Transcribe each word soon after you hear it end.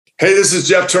Hey, this is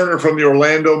Jeff Turner from the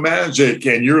Orlando Magic,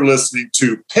 and you're listening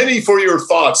to Penny for Your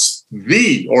Thoughts,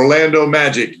 the Orlando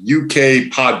Magic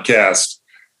UK podcast.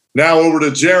 Now over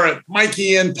to Jarrett,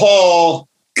 Mikey, and Paul.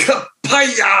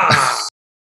 Kapaya!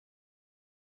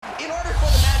 In order for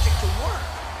the magic to work,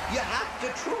 you have to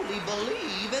truly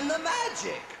believe in the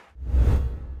magic.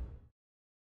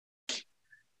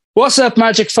 What's up,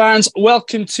 Magic fans?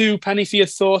 Welcome to Penny for Your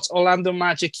Thoughts, Orlando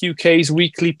Magic UK's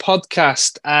weekly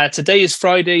podcast. Today is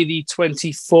Friday, the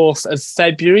 24th of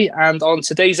February, and on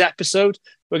today's episode,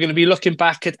 we're going to be looking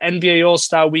back at NBA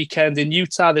All-Star Weekend in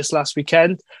Utah this last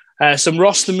weekend, some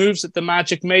roster moves that the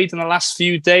Magic made in the last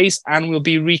few days, and we'll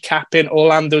be recapping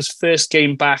Orlando's first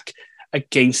game back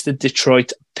against the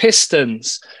Detroit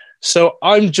Pistons. So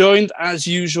I'm joined, as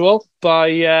usual,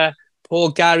 by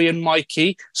Paul, Gary, and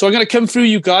Mikey. So I'm going to come through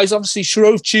you guys. Obviously,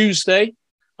 Shrove Tuesday.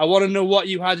 I want to know what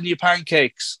you had in your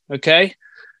pancakes. Okay,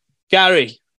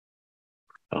 Gary.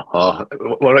 Oh,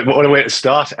 what a way to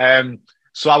start.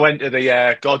 So I went to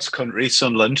the God's country,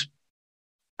 Sunderland.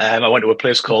 I went to a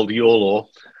place called YOLO,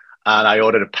 and I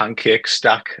ordered a pancake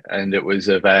stack, and it was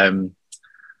of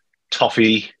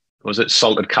toffee, was it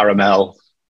salted caramel,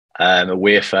 a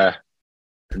wafer,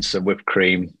 and some whipped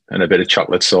cream and a bit of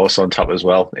chocolate sauce on top as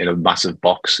well in a massive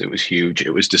box. It was huge. It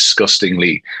was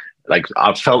disgustingly, like,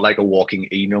 I felt like a walking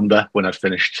E-number when I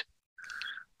finished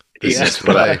eating it.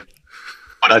 But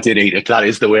I did eat it. That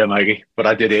is the way, Maggie. But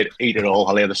I did eat it all.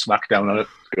 I laid the smack down on it.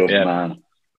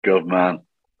 Good man.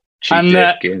 Cheap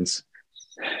day gains.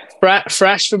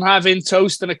 Fresh from having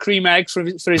toast and a cream egg for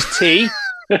his tea.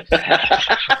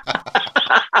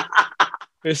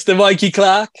 Mr. Mikey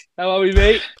Clark, how are we,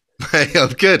 mate? Hey, I'm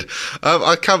good.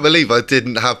 I can't believe I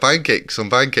didn't have pancakes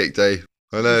on Pancake Day.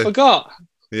 I know. You forgot?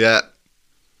 Yeah.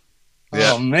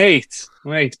 Oh, mate.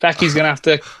 Becky's going to have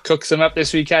to cook some up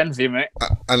this weekend for you, mate.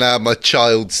 And I had my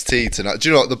child's tea tonight. Do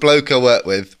you know what? The bloke I work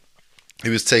with, he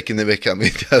was taking the mick at me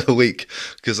the other week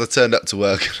because I turned up to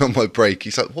work and on my break,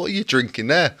 he's like, what are you drinking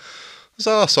there? I was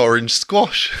like, oh, it's orange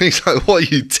squash. He's like, what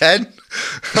are you, 10?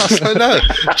 I was like, no,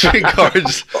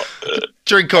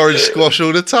 drink orange squash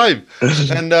all the time.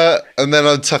 And then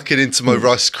I'm tucking into my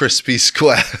Rice Krispie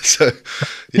square. So,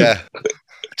 yeah,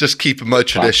 just keeping my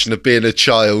tradition of being a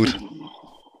child.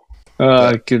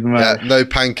 Oh, good man. Yeah, no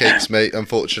pancakes, mate,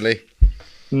 unfortunately.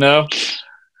 No.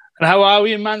 And how are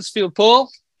we in Mansfield, Paul?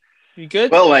 You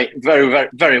good? Well, mate, very, very,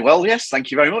 very well. Yes,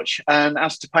 thank you very much. And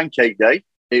as to Pancake Day,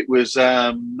 it was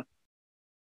a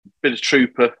bit of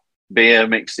Trooper beer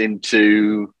mixed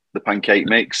into the pancake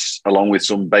mix, along with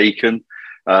some bacon,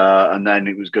 and then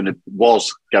it was going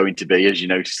to be, as you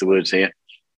notice the words here,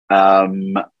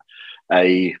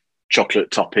 a chocolate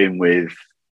topping with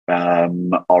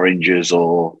oranges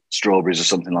or strawberries or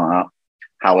something like that.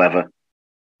 However,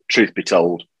 truth be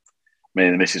told, me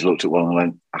and the missus looked at one and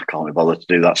went, I can't be bothered to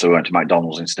do that, so we went to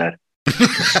McDonald's instead.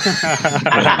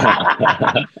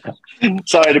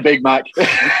 So I had a Big Mac.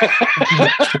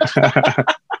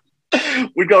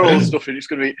 We've got all the stuff in.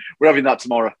 We're having that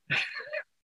tomorrow.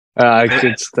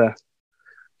 Good stuff.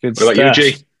 Good stuff. What about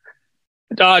you, G?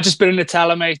 Just been a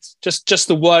Nutella, mate. Just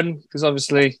the one, because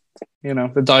obviously, you know,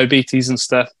 the diabetes and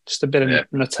stuff. Just a bit of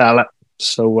Nutella.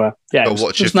 So, yeah. But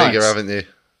watch your figure, haven't you?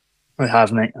 I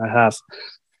have, mate. I have.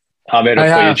 I made up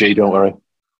for you, G. Don't worry.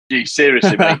 Gee,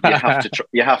 seriously, mate,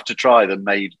 you have to try the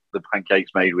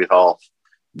pancakes made with half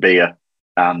beer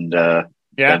and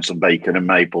then some bacon and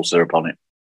maple syrup on it.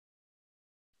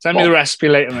 Send me the recipe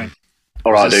later, mate.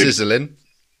 All right, dude. Sizzling?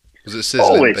 Was it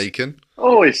sizzling bacon?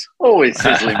 Always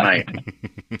sizzling, mate.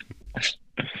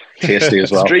 Tasty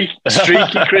as well.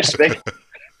 Streaky, crispy.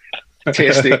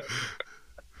 Tasty.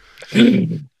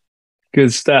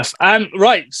 Good stuff.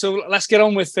 Right, so let's get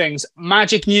on with things.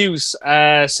 Magic news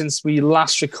since we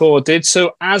last recorded.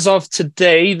 So as of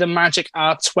today, the Magic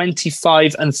are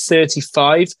 25 and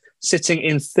 35, sitting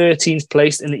in 13th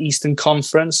place in the Eastern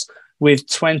Conference with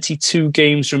 22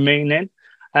 games remaining.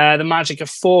 The Magic are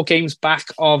 4 games back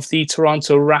of the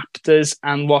Toronto Raptors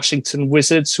and Washington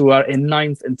Wizards, who are in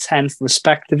 9th and 10th,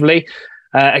 respectively.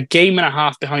 A game and a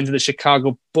half behind the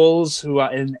Chicago Bulls, who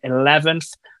are in 11th.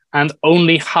 And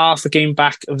only half a game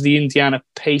back of the Indiana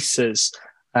Pacers.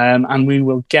 And we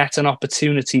will get an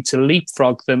opportunity to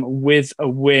leapfrog them with a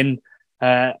win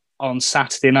on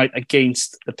Saturday night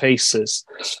against the Pacers.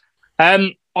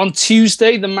 On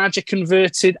Tuesday, the Magic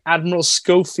converted Admiral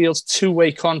Schofield's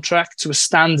 2-way contract to a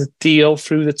standard deal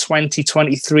through the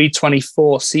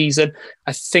 2023-24 season.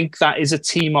 I think that is a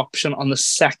team option on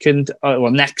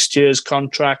the next year's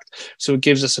contract. So it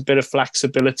gives us a bit of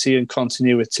flexibility and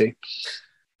continuity.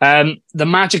 The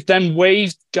Magic then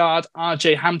waived guard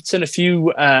RJ Hampton a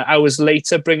few hours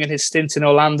later, bringing his stint in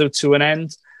Orlando to an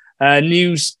end.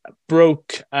 News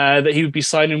broke that he would be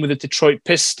signing with the Detroit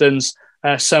Pistons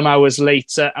some hours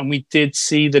later, and we did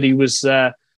see that he was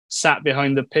sat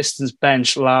behind the Pistons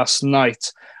bench last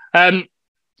night.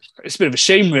 It's a bit of a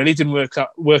shame, really. It didn't work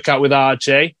out with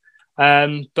RJ,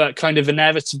 but kind of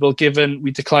inevitable given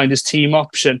we declined his team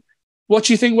option. What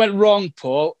do you think went wrong,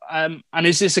 Paul? And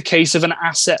is this a case of an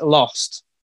asset lost?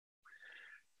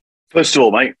 First of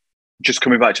all, mate, just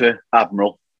coming back to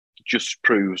Admiral, just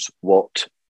proves what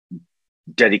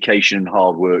dedication and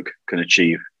hard work can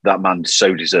achieve. That man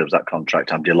so deserves that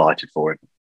contract. I'm delighted for him.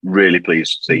 Really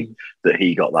pleased to see that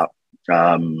he got that.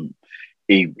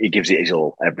 He gives it his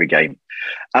all every game.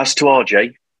 As to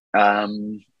RJ,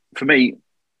 for me,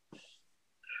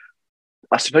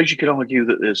 I suppose you could argue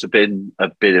that there's been a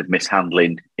bit of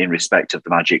mishandling in respect of the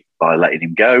Magic by letting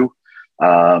him go.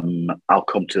 I'll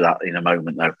come to that in a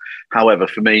moment, though. However,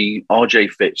 for me,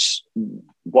 RJ fits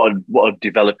what a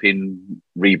developing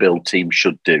rebuild team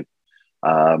should do.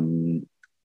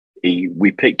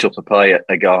 We picked up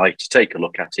a guy to take a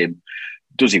look at him.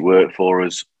 Does he work for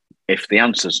us? If the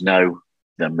answer's no,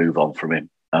 then move on from him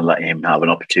and let him have an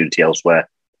opportunity elsewhere.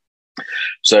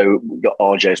 So we got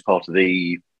RJ as part of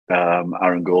the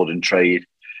Aaron Gordon trade.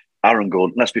 Aaron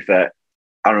Gordon, let's be fair,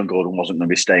 Aaron Gordon wasn't going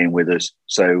to be staying with us.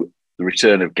 So the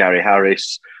return of Gary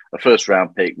Harris, a first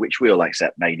round pick, which we'll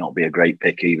accept may not be a great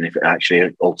pick, even if it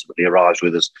actually ultimately arrives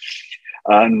with us.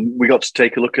 And we got to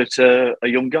take a look at a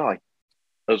young guy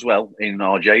as well in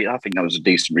RJ. I think that was a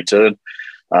decent return.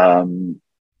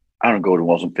 Aaron Gordon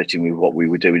wasn't fitting with what we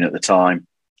were doing at the time.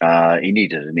 He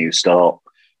needed a new start.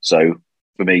 So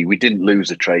for me, we didn't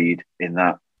lose a trade in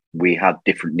that we had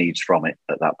different needs from it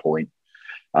at that point.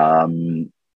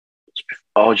 RJ,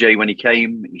 when he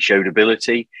came, he showed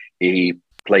ability. He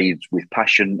played with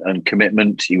passion and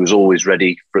commitment. He was always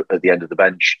ready at the end of the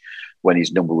bench when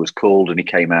his number was called, and he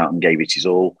came out and gave it his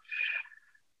all.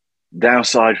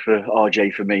 Downside for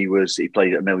RJ for me was he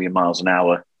played at 1,000,000 miles an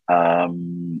hour.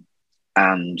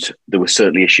 And there were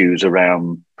certainly issues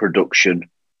around production.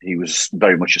 He was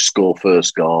very much a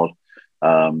score-first guard.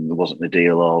 There wasn't the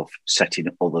deal of setting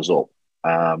others up.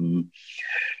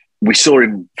 We saw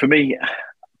him, for me,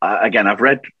 again, I've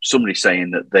read somebody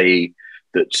saying that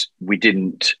we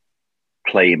didn't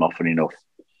play him often enough.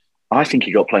 I think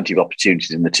he got plenty of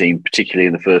opportunities in the team, particularly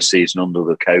in the first season under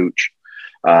the coach,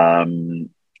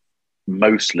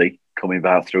 mostly coming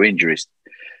about through injuries.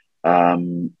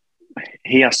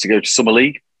 He has to go to Summer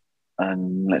League,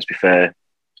 and let's be fair,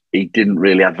 he didn't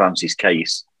really advance his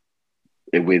case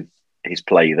with his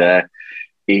play there.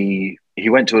 He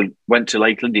went to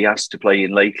Lakeland. He asked to play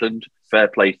in Lakeland. Fair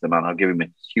play to the man. I'll give him a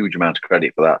huge amount of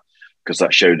credit for that, because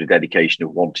that showed a dedication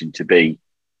of wanting to be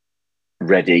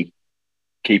ready,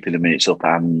 keeping the minutes up,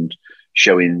 and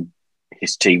showing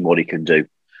his team what he can do.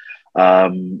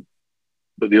 But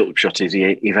the upshot is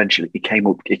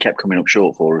he kept coming up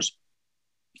short for us.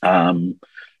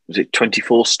 Was it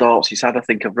 24 starts he's had? I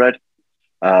think I've read.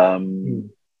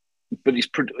 But his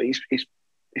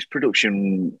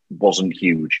production wasn't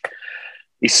huge.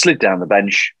 He slid down the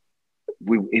bench.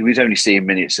 He was only seeing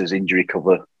minutes as injury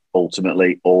cover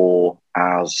ultimately, or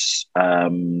as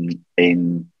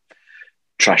in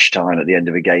trash time at the end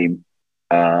of a game.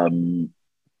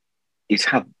 He's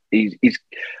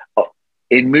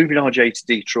in moving RJ to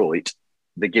Detroit.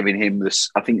 They're giving him this.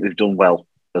 I think they've done well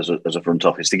as a front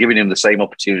office. They're giving him the same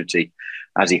opportunity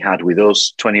as he had with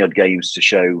us, 20 odd games to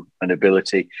show an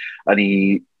ability. And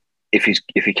if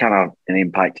he can have an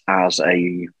impact as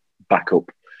a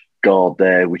backup guard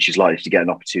there, which he's likely to get an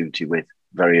opportunity with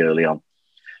very early on.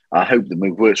 I hope the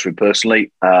move works for him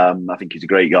personally. I think he's a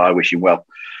great guy. I wish him well.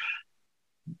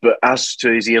 But as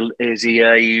to is he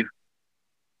a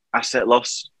asset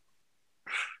loss?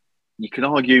 You can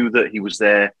argue that he was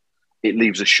there. It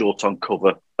leaves us short on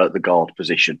cover at the guard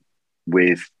position,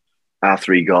 with our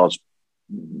three guards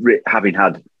having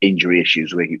had injury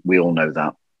issues. We all know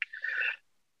that.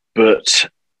 But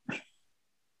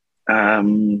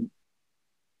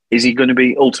is he going to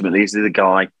be, ultimately, is he the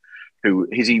guy who,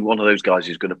 is he one of those guys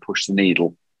who's going to push the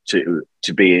needle to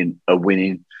being a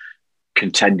winning,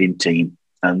 contending team?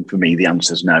 And for me, the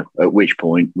answer is no. At which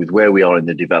point, with where we are in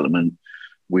the development,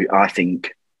 I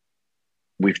think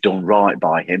we've done right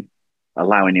by him,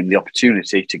 allowing him the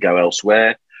opportunity to go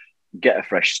elsewhere, get a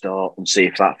fresh start, and see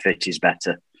if that fit is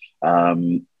better.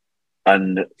 And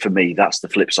for me, that's the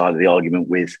flip side of the argument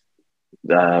with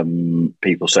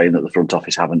people saying that the front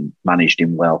office haven't managed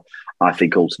him well. I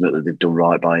think ultimately they've done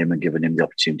right by him and given him the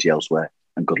opportunity elsewhere.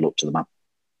 And good luck to the man.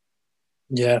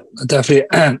 Yeah, I definitely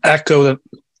echo that.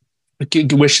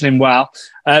 Wishing him well.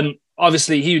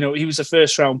 Obviously, he was a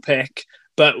first round pick,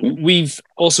 But we've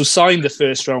also signed the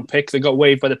first round pick that got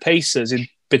waived by the Pacers in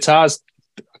Bitars.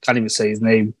 I can't even say his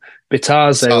name.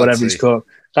 Bitars, or whatever he's called.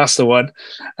 That's the one.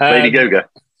 Lady Gaga.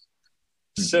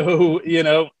 So,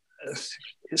 it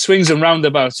swings and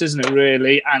roundabouts, isn't it,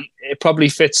 really? And it probably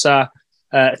fits our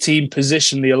team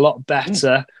positionally a lot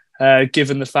better,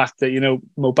 given the fact that,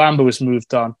 Mo Bamba was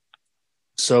moved on.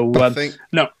 So,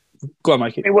 no, go on,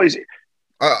 Mikey. What is it?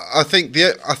 I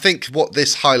think what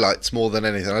this highlights more than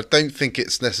anything, I don't think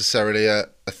it's necessarily a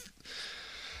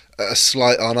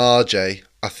slight on RJ.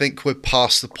 I think we're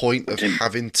past the point of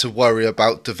having to worry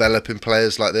about developing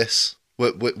players like this.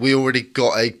 We already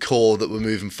got a core that we're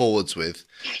moving forwards with.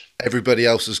 Everybody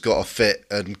else has got to fit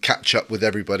and catch up with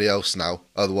everybody else now.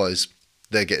 Otherwise,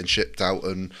 they're getting shipped out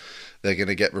and they're going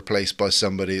to get replaced by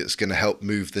somebody that's going to help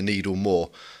move the needle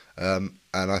more. And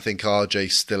I think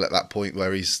RJ's still at that point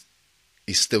where he's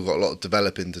still got a lot of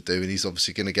developing to do, and he's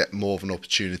obviously going to get more of an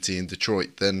opportunity in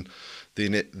Detroit than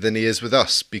he is with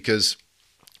us, because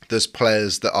there's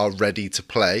players that are ready to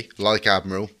play, like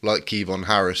Admiral, like Kevon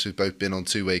Harris, who've both been on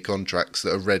two-way contracts,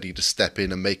 that are ready to step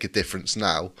in and make a difference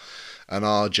now. And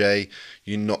RJ,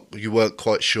 you weren't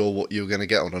quite sure what you were going to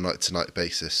get on a night-to-night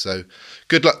basis. So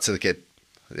good luck to the kid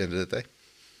at the end of the day.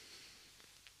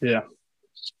 Yeah.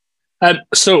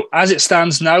 So as it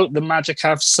stands now, the Magic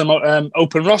have some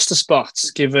open roster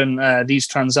spots given these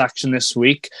transactions this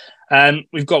week.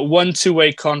 We've got one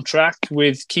two-way contract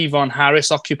with Kevon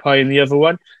Harris occupying the other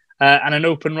one, and an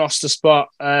open roster spot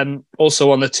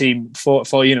also on the team for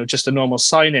just a normal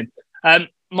signing.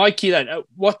 Mikey, then,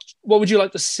 what would you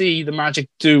like to see the Magic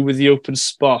do with the open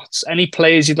spots? Any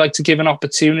players you'd like to give an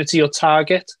opportunity or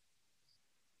target?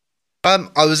 I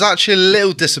was actually a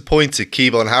little disappointed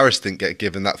Kevon Harris didn't get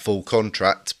given that full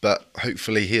contract, but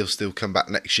hopefully he'll still come back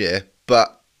next year.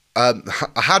 But I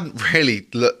hadn't really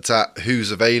looked at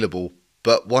who's available,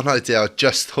 but one idea I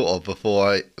just thought of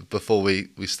before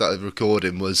we started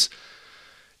recording was,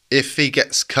 if he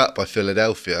gets cut by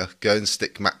Philadelphia, go and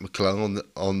stick Mac McClung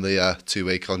on the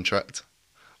two-way contract.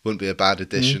 Wouldn't be a bad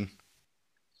addition.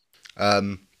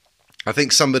 I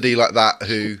think somebody like that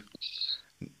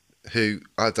who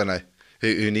I don't know,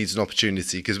 who needs an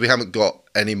opportunity, because we haven't got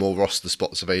any more roster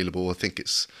spots available. I think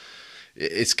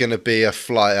it's going to be a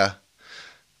flyer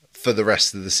for the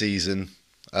rest of the season.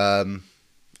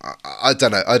 I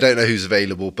don't know. I don't know who's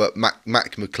available, but Mac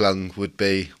McClung would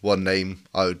be one name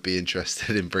I would be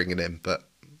interested in bringing in, but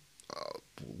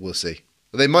we'll see.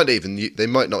 They might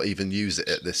not even use it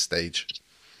at this stage.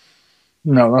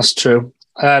 No, that's true.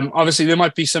 Obviously, there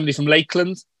might be somebody from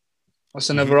Lakeland.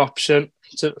 That's another option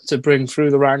to bring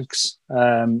through the ranks,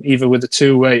 either with the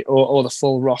two-way or the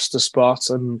full roster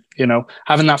spot, and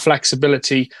having that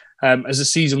flexibility as the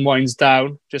season winds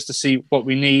down, just to see what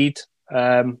we need,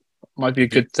 might be a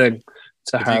good thing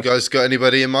to have. Have you guys got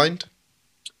anybody in mind?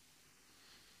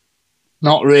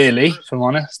 Not really, if I'm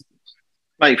honest.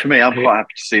 Mate, for me, I'm quite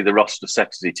happy to see the roster set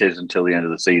as it is until the end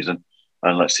of the season,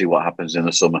 and let's see what happens in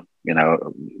the summer.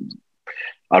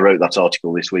 I wrote that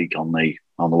article this week on the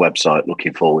website,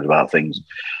 looking forward about things,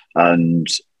 and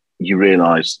you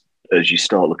realise as you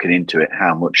start looking into it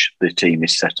how much the team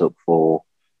is set up for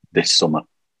this summer.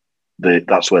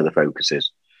 That's where the focus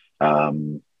is.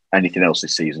 Anything else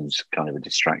this season is kind of a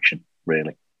distraction,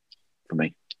 really, for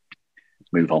me.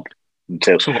 Move on.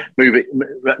 Move it.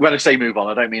 When I say move on,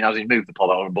 I don't mean as in move the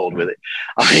pod. I'm on board with it.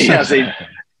 I mean as in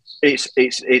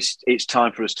it's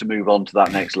time for us to move on to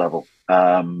that next level.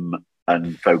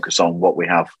 And focus on what we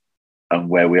have and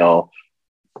where we are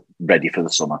ready for the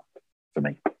summer, for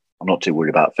me. I'm not too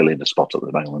worried about filling the spot at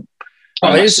the moment.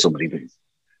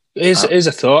 Here's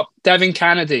a thought. Devin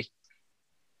Kennedy.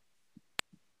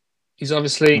 He's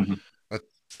obviously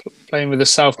playing with the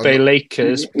South Bay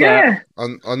Lakers. Yeah.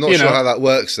 I'm not sure how that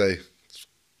works, though,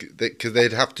 because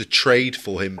they'd have to trade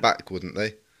for him back, wouldn't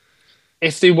they?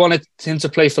 If they wanted him to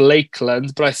play for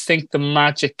Lakeland, but I think the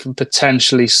Magic can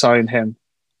potentially sign him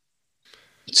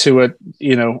to a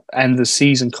end the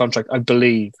season contract, I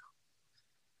believe.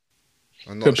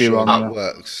 I'm not sure wrong, how that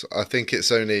works. I think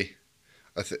it's only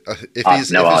if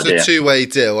it's a two-way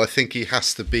deal, I think he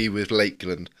has to be with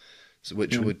Lakeland,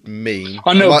 which would mean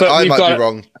I might be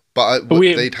wrong, but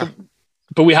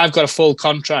we have got a full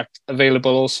contract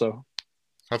available also.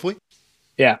 Have we?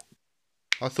 Yeah.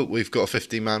 I thought we've got a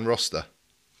 50-man roster.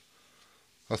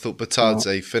 I thought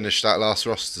Batadze finished that last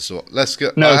roster swap. Let's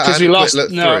go. No, because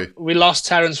we lost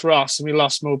Terrence Ross and we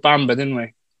lost Mo Bamba, didn't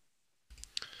we?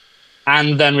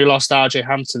 And then we lost RJ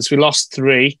Hampton. So we lost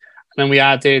 3, and then we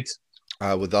added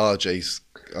with RJ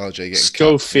getting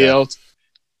Schofield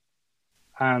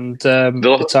and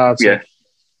Batadze.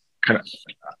 Yeah.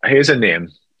 Here's a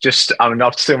name I'm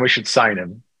not saying we should sign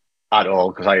him at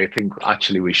all, because I think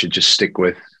actually we should just stick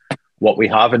with what we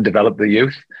have and develop the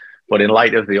youth. But in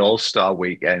light of the All-Star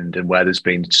weekend and where there's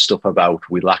been stuff about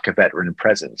we lack a veteran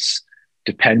presence,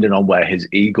 depending on where his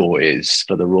ego is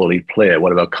for the role he play,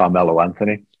 what about Carmelo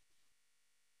Anthony?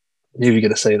 I knew you were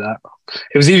going to say that.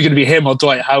 It was either going to be him or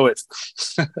Dwight Howard.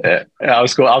 Yeah, I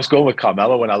was going with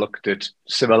Carmelo when I looked at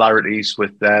similarities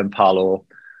with Paolo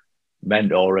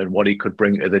mentor and what he could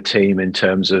bring to the team in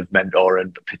terms of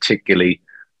mentoring, particularly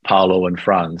Paolo and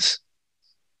Franz.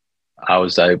 I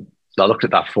looked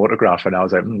at that photograph and I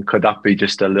was like, could that be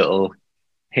just a little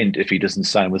hint if he doesn't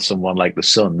sign with someone like the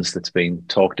Suns that's been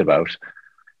talked about?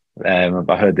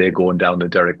 I heard they're going down the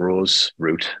Derrick Rose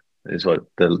route, is what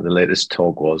the latest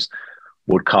talk was.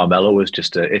 Would Carmelo was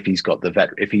just if he's got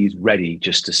if he's ready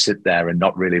just to sit there and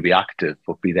not really be active,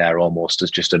 but be there almost as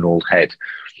just an old head,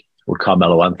 would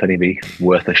Carmelo Anthony be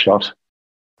worth a shot?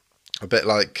 A bit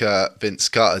like Vince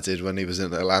Carter did when he was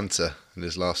in Atlanta in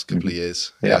his last couple of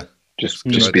years. Yeah. Just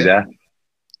be there.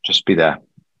 Just be there.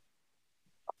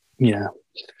 Yeah.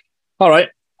 All right.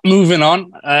 Moving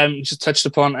on. Just touched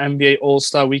upon NBA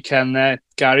All-Star Weekend there,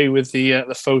 Gary, with the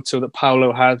photo that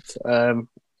Paolo had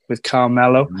with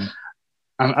Carmelo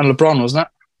and LeBron, wasn't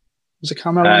it? Was it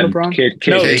Carmelo and LeBron?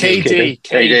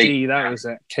 KD. That was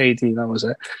it. KD, that was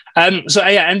it.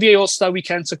 NBA All-Star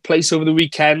Weekend took place over the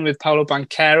weekend with Paolo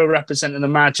Banchero representing the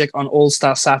Magic on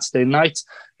All-Star Saturday night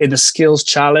in the Skills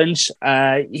Challenge.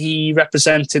 He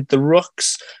represented the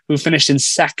Rooks, who finished in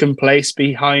second place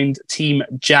behind Team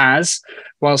Jazz,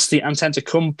 whilst the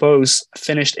Antetokounmpos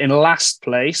finished in last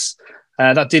place.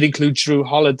 That did include Drew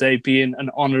Holiday being an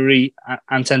honorary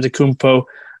Antetokounmpo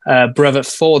brother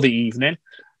for the evening.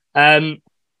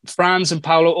 Franz and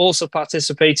Paolo also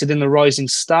participated in the Rising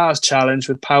Stars Challenge,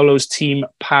 with Paolo's team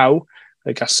Pau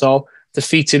Gasol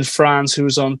defeating Franz, who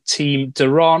was on Team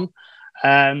Deron.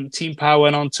 Team Pau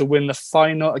went on to win the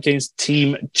final against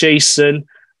Team Jason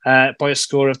by a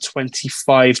score of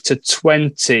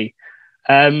 25-20.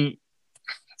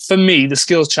 For me, the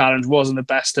Skills Challenge wasn't the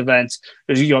best event.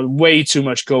 There's way too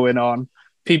much going on.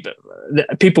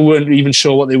 People weren't even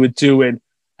sure what they were doing.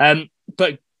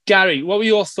 But Gary, what were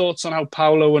your thoughts on how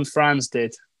Paolo and Franz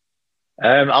did?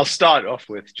 I'll start off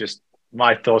with just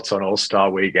my thoughts on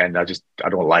All-Star Weekend. I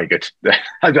don't like it.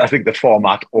 I think the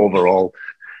format overall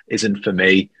isn't for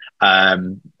me.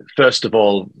 First of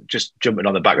all, just jumping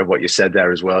on the back of what you said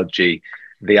there as well, G,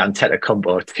 the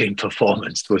Antetokounmpo team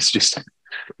performance was just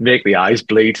make the eyes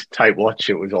bleed type watch.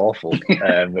 It was awful.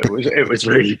 It was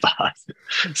really bad.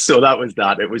 So that was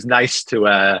that. It was nice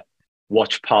to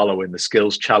watch Paolo in the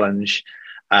Skills Challenge,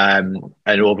 and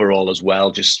overall as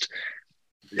well, just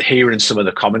hearing some of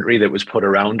the commentary that was put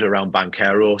around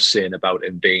Banchero saying about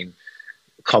him being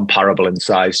comparable in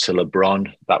size to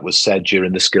LeBron. That was said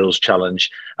during the Skills Challenge,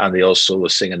 and they also were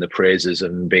singing the praises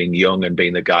of him being young and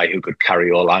being the guy who could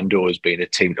carry Orlando as being a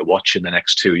team to watch in the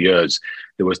next 2 years.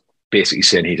 They was basically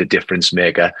saying he's a difference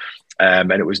maker,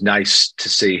 and it was nice to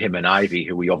see him and Ivy,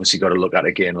 who we obviously got to look at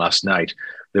again last night,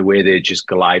 the way they just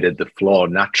glided the floor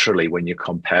naturally when you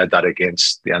compared that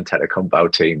against the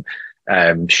Antetokounmpo team.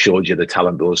 Showed you the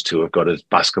talent those two have got as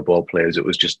basketball players. It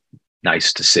was just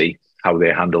nice to see how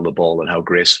they handle the ball and how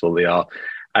graceful they are.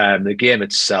 The game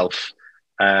itself,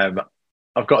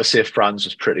 I've got to say Franz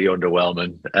was pretty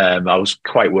underwhelming. I was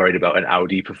quite worried about an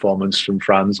Audi performance from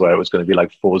Franz, where it was going to be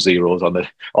like 4 zeros on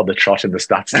the trot in the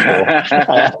stats score.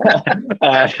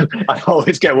 I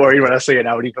always get worried when I see an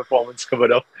Audi performance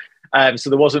coming up. So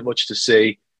there wasn't much to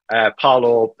see.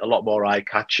 Paolo, a lot more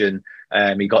eye-catching.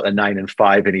 He got a 9 and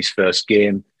 5 in his first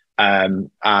game.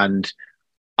 And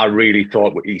I really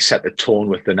thought he set the tone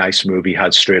with the nice move he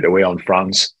had straight away on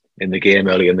Franz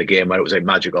early in the game, where it was like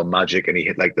magic on magic and he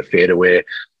hit like the fadeaway.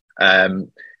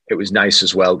 It was nice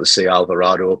as well to see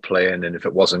Alvarado playing, and if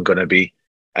it wasn't going to be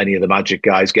any of the Magic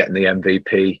guys getting the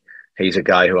MVP, he's a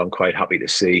guy who I'm quite happy to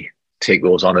see take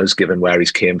those honours, given where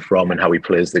he's came from and how he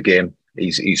plays the game.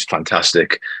 He's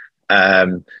fantastic.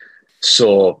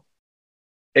 So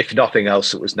if nothing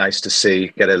else, it was nice to see,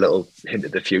 get a little hint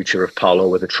at the future of Paolo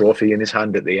with a trophy in his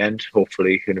hand at the end.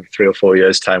 Hopefully in 3 or 4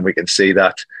 years' time, we can see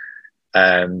that.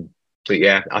 But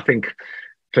yeah, I think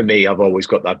for me, I've always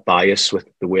got that bias with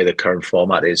the way the current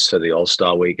format is for the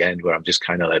All-Star Weekend, where I'm just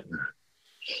kind of like,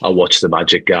 I'll watch the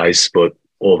Magic guys. But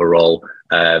overall,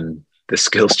 the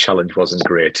Skills Challenge wasn't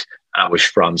great. I wish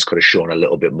Franz could have shown a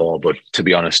little bit more. But to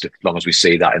be honest, as long as we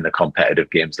see that in the competitive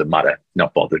games that matter,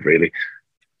 not bothered really.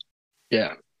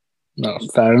 Yeah. No,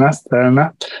 fair enough.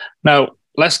 Now,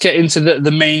 let's get into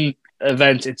the main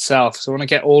event itself. So I want to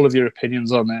get all of your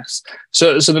opinions on this.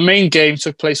 So the main game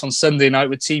took place on Sunday night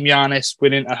with Team Giannis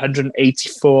winning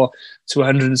 184 to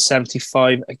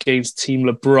 175 against Team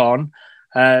LeBron,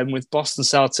 with Boston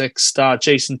Celtics star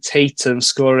Jason Tatum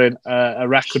scoring a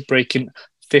record-breaking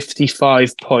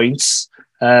 55 points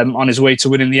on his way to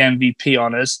winning the MVP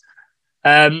honours.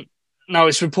 Now,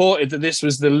 it's reported that this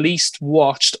was the least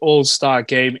watched All-Star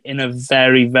game in a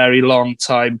very, very long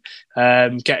time,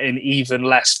 getting even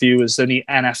less viewers than the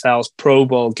NFL's Pro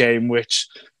Bowl game, which,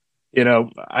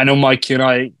 I know Mikey and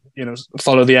I,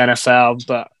 follow the NFL,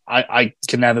 but I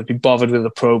can never be bothered with the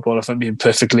Pro Bowl, if I'm being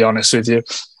perfectly honest with you.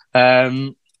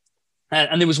 And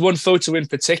there was one photo in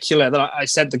particular that I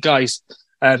sent the guys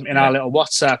in our little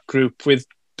WhatsApp group with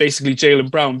basically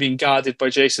Jaylen Brown being guarded by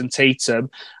Jason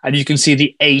Tatum, and you can see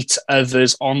the 8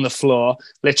 others on the floor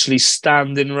literally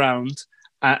standing around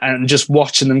and just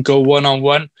watching them go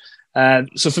one-on-one.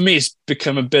 So for me, it's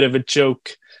become a bit of a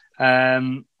joke.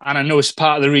 And I know it's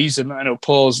part of the reason. I know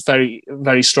Paul's very,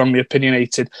 very strongly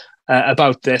opinionated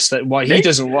about this, that why he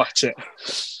doesn't watch it.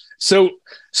 So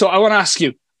I want to ask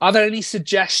you, are there any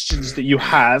suggestions that you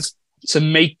have to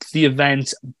make the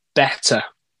event better?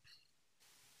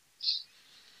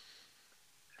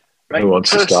 Who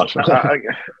wants to start?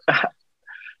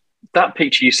 That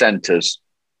picture you sent us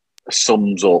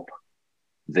sums up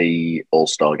the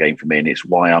All-Star game for me, and it's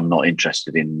why I'm not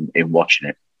interested in watching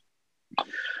it.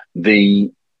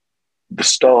 The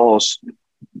Stars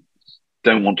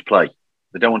don't want to play.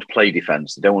 They don't want to play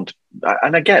defense. They don't want to,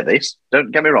 and I get this.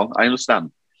 Don't get me wrong. I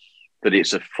understand that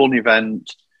it's a fun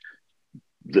event.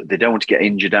 That they don't want to get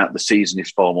injured out. The season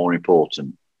is far more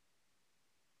important.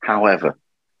 However,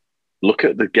 look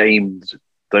at the games,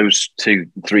 those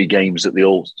 2-3 games that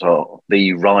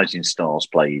the Rising Stars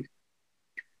played.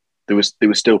 They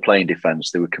were still playing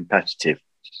defense. They were competitive.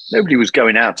 Nobody was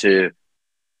going out to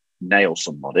nail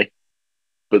somebody,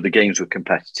 but the games were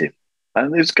competitive.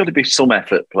 And there's got to be some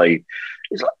effort played.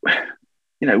 It's like,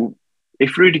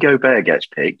 if Rudy Gobert gets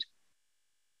picked,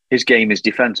 his game is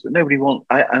defense, but nobody wants.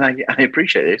 I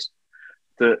appreciate this,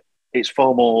 that it's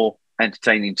far more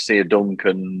entertaining to see a dunk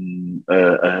and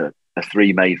a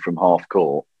 3 made from half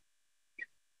court,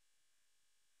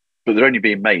 but they're only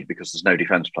being made because there's no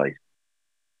defense played.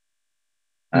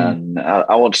 And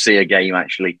I want to see a game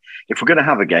actually. If we're going to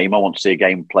have a game, I want to see a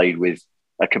game played with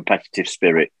a competitive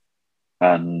spirit.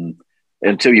 And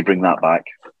until you bring that back,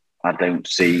 I don't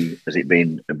see as it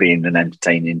being an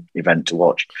entertaining event to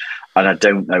watch. And I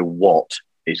don't know what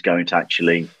is going to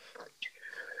actually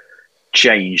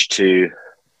change to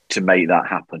make that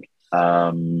happen.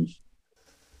 I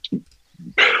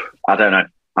don't know.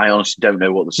 I honestly don't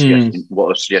know what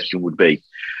the suggestion would be.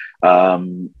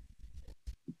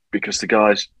 Because the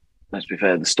guys, let's be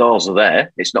fair, the Stars are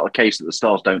there. It's not a case that the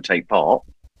Stars don't take part.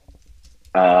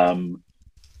 But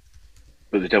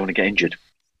they don't want to get injured.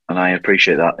 And I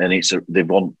appreciate that. And they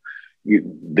want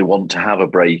to have a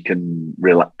break and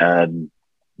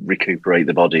recuperate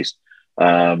the bodies.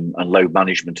 And load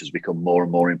management has become more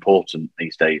and more important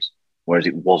these days, whereas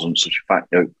it wasn't such a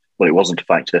factor. Well, it wasn't a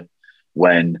factor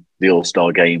when the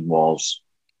All-Star game was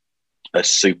a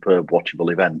super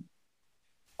watchable event.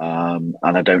 And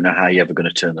I don't know how you're ever going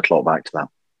to turn the clock back to that.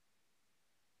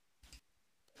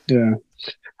 Yeah.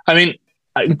 I mean,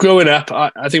 growing up,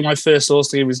 I think my first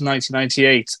All-Star game was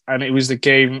 1998, and it was the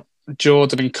game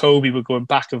Jordan and Kobe were going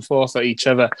back and forth at each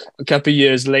other. A couple of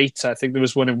years later, I think there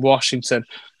was one in Washington,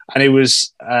 and it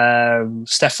was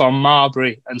Stephon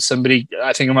Marbury and somebody,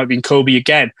 I think it might have been Kobe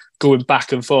again, going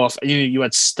back and forth. And you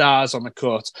had stars on the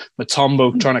court,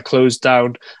 Mutombo trying to close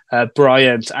down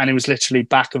Bryant, and it was literally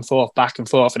back and forth, and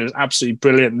it was absolutely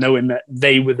brilliant knowing that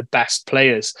they were the best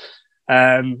players.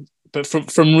 But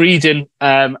from reading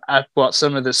at what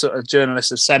some of the sort of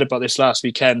journalists have said about this last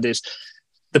weekend is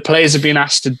the players have been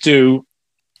asked to do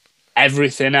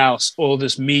everything else, all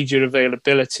this media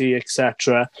availability,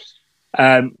 etc.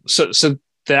 So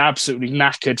they're absolutely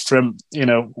knackered from,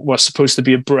 what's supposed to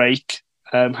be a break,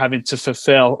 having to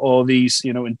fulfill all these,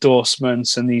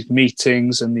 endorsements and these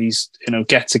meetings and these,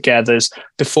 get-togethers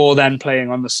before then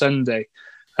playing on the Sunday.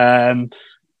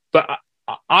 But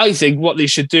I think what they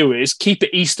should do is keep it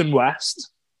East and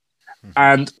West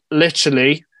and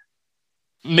literally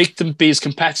make them be as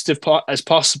competitive as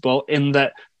possible in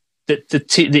that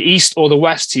the East or the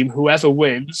West team, whoever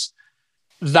wins,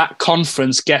 that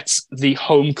conference gets the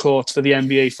home court for the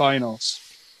NBA Finals,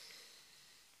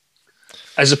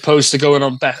 as opposed to going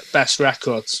on best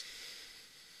records.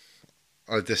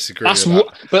 I disagree. That's with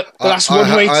that. But that's one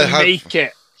way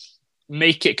to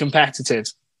make it competitive.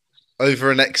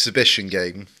 Over an exhibition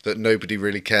game that nobody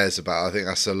really cares about, I think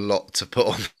that's a lot to put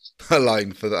on a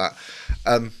line for that.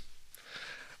 I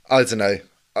don't know.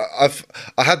 I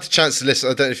had the chance to listen.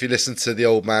 I don't know if you listened to The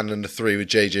Old Man and the Three with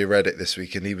JJ Redick this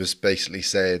week, and he was basically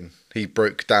saying he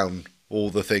broke down all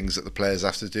the things that the players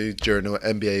have to do during the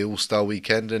NBA All-Star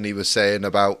weekend, and he was saying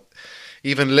about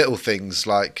even little things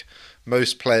like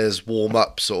most players warm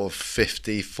up sort of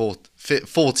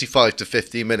 45 to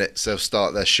 50 minutes. They'll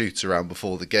start their shoot around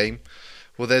before the game.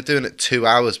 Well, they're doing it 2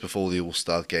 hours before the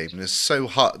All-Star game, and it's so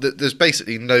hard. There's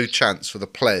basically no chance for the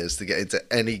players to get into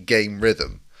any game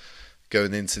rhythm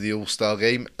going into the All-Star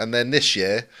game. And then this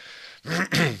year,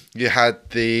 you had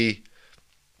they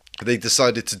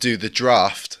decided to do the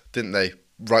draft, didn't they?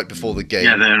 Right before the game.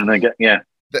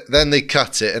 Then they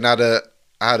cut it and had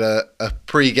a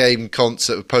pre-game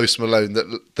concert with Post Malone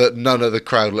that none of the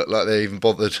crowd looked like they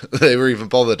were even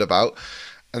bothered about.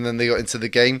 And then they got into the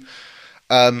game.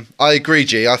 I agree,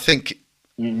 G. I think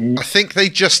they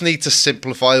just need to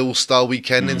simplify All-Star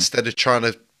Weekend instead of trying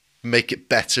to make it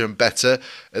better and better.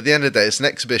 At the end of the day, it's an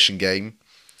exhibition game.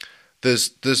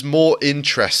 There's more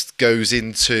interest goes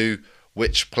into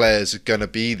which players are going to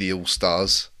be the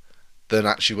All-Stars than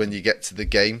actually when you get to the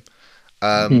game.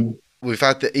 We've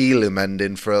had the Elam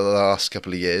ending for the last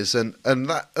couple of years, and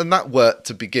that worked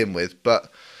to begin with.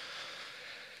 But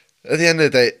at the end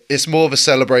of the day, it's more of a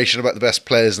celebration about the best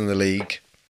players in the league.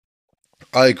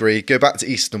 I agree. Go back to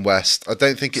East and West. I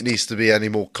don't think it needs to be any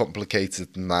more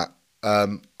complicated than that.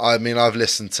 I mean, I've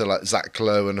listened to like Zach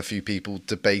Lowe and a few people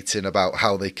debating about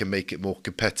how they can make it more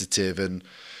competitive, and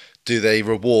do they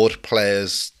reward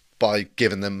players by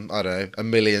giving them, I don't know, $1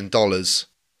 million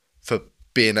for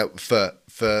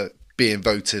being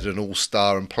voted an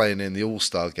All-Star and playing in the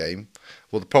All-Star game.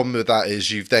 Well, the problem with that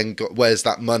is you've then got, where's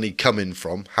that money coming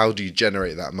from? How do you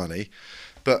generate that money?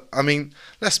 But I mean,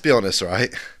 let's be honest,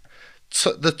 right?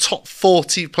 The top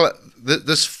 40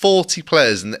 there's 40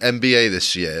 players in the NBA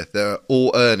this year that are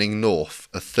all earning north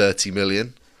of 30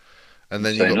 million. And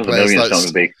then you've got players like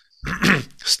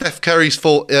Steph Curry's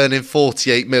earning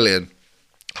 48 million,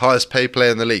 highest paid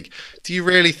player in the league. Do you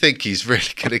really think he's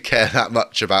really going to care that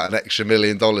much about an extra $1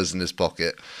 million in his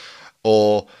pocket,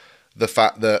 or the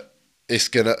fact that it's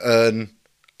going to earn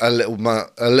a little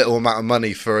amount of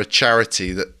money for a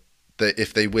charity that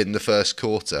if they win the first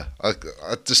quarter? I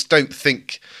just don't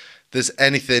think there's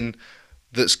anything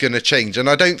that's going to change, and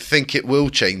I don't think it will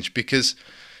change, because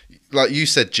like you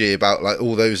said, G, about like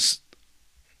all those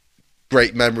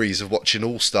great memories of watching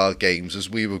All-Star games as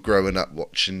we were growing up,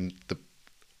 watching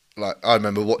I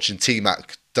remember watching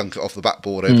T-Mac dunk it off the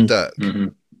backboard over Dirk.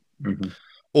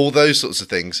 All those sorts of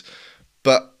things.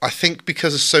 But I think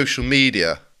because of social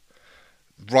media,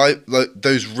 like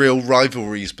those real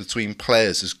rivalries between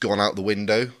players has gone out the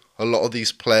window. A lot of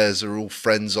these players are all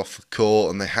friends off the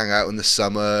court, and they hang out in the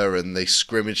summer, and they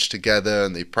scrimmage together,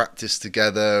 and they practice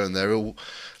together, and they're all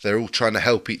trying to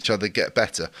help each other get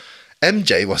better.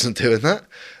 MJ wasn't doing that.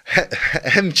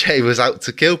 MJ was out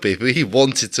to kill people. He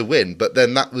wanted to win, but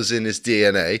then that was in his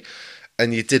DNA,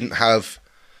 and you didn't have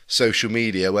social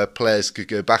media where players could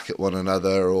go back at one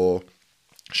another or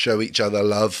show each other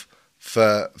love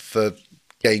for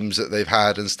games that they've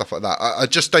had and stuff like that. I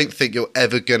just don't think you're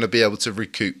ever going to be able to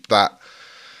recoup that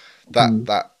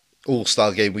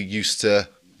All-Star game we used to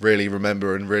really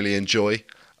remember and really enjoy.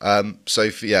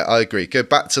 So yeah, I agree. Go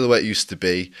back to the way it used to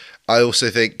be. I also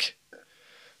think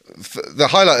the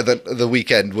highlight of the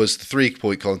weekend was the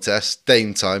 3-point contest,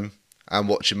 Dame time, and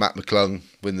watching Matt McClung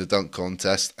win the dunk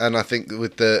contest. And I think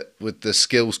with the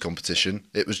skills competition,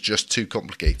 it was just too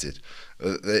complicated.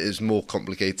 It is more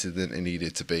complicated than it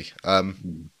needed to be. At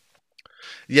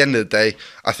the end of the day,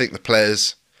 I think the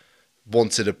players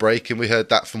wanted a break, and we heard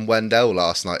that from Wendell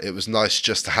last night. It was nice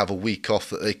just to have a week off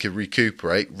that they could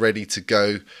recuperate, ready to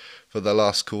go for the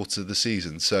last quarter of the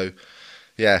season. So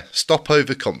yeah, stop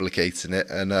overcomplicating it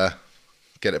and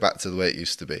get it back to the way it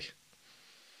used to be.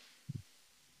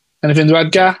 Anything to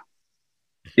add, Gar?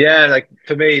 Yeah, like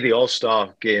for me, the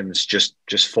All-Star game's just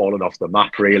fallen off the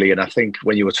map, really. And I think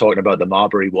when you were talking about the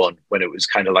Marbury one, when it was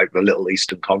kind of like the little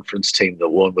Eastern Conference team that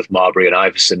won with Marbury and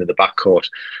Iverson in the backcourt,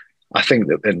 I think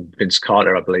that, and Vince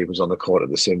Carter, I believe, was on the court at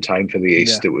the same time for the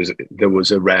East. Yeah. There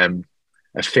was a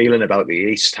feeling about the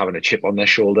East having a chip on their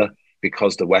shoulder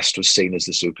because the West was seen as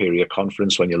the superior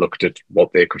conference when you looked at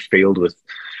what they could field with,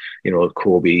 you know,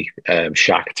 Kobe,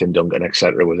 Shaq, Tim Duncan,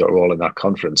 etc. were all in that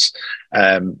conference.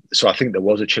 So I think there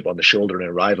was a chip on the shoulder and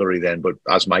a rivalry then. But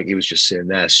as Mikey was just saying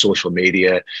there, social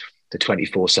media, the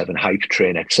 24/7 hype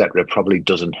train, etc., probably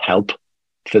doesn't help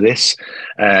for this.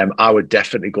 I would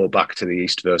definitely go back to the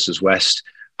East versus West.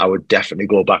 I would definitely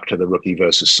go back to the rookie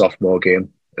versus sophomore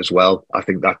game as well. I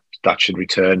think that should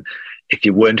return. if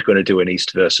you weren't going to do an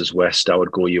East versus West, I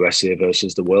would go USA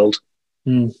versus the world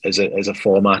as a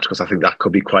format, because I think that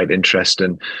could be quite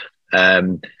interesting.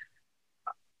 I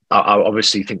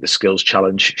obviously think the skills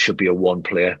challenge should be a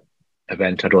one-player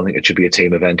event. I don't think it should be a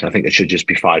team event. I think it should just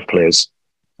be 5 players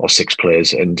or 6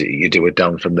 players, and you do it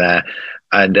down from there.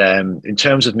 And in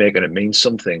terms of making it mean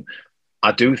something,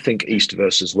 I do think East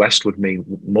versus West would mean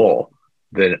more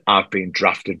than I've been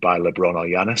drafted by LeBron or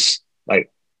Giannis. Like,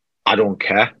 I don't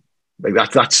care.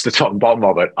 Like that's the top and bottom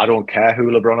of it. I don't care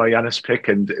who LeBron or Giannis pick,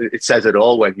 and it says it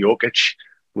all when Jokic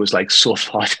was like so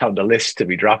far down the list to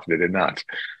be drafted in that.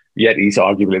 Yet he's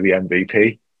arguably the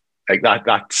MVP. Like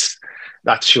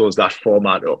that shows that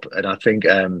format up. And I think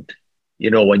when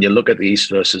you look at the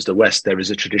East versus the West, there is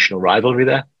a traditional rivalry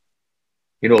there.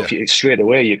 If you straight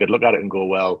away you could look at it and go,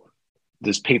 well,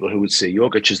 there's people who would say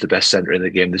Jokic is the best center in the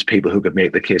game. There's people who could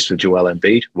make the case for Joel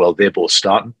Embiid. Well, they're both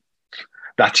starting.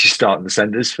 That's your starting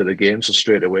centers for the game. So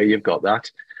straight away you've got that.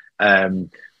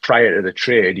 Prior to the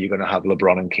trade, you're going to have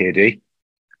LeBron and KD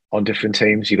on different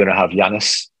teams. You're going to have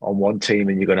Giannis on one team,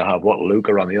 and you're going to have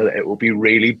Luka on the other. It will be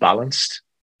really balanced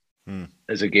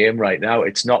as a game right now.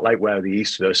 It's not like where the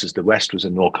East versus the West was a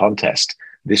no contest.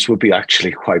 This would be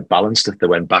actually quite balanced if they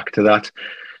went back to that.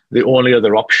 The only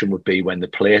other option would be when they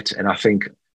play it. And I think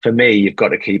for me, you've got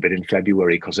to keep it in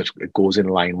February because it goes in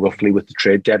line roughly with the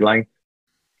trade deadline.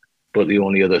 But the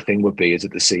only other thing would be is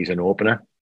it the season opener,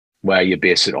 where you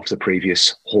base it off the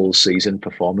previous whole season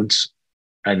performance.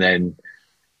 And then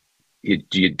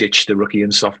you ditch the rookie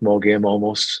and sophomore game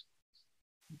almost,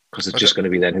 because it's just going to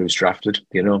be then who's drafted,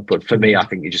 But for me, I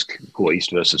think you just go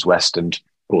East versus West and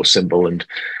go simple and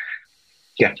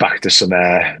get back to some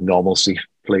normalcy,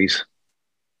 please.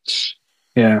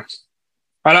 Yeah.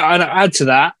 And add to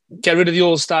that, get rid of the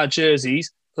All-Star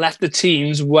jerseys, let the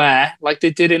teams wear, like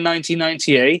they did in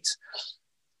 1998,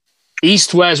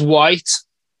 East wears white,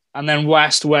 and then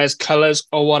West wears colours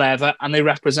or whatever, and they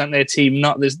represent their team,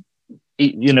 not this,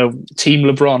 Team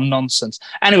LeBron nonsense.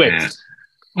 Anyway,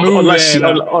 unless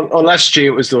it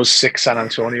was those 6 San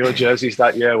Antonio jerseys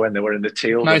that year when they were in the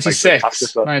teal.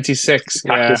 96, 96.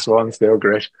 Cactus ones, they were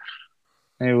great.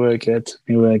 They were good.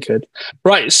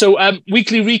 Right, so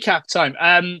weekly recap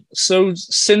time. So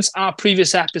since our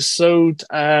previous episode,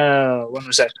 when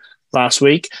was it? Last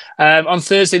week. On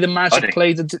Thursday, the Magic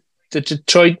played the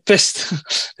Detroit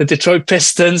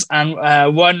Pistons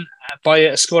and won by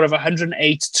a score of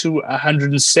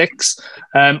 108-106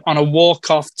 on a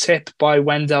walk-off tip by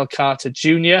Wendell Carter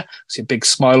Jr. See a big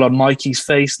smile on Mikey's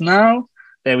face now.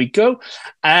 There we go.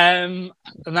 And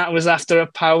that was after a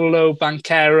Paolo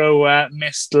Banchero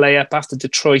missed layup after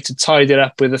Detroit had tied it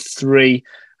up with a 3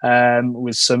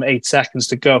 with some 8 seconds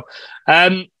to go.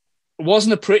 It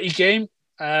wasn't a pretty game.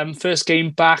 First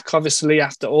game back, obviously,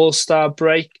 after All-Star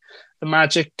break. The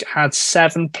Magic had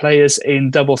 7 players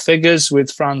in double figures,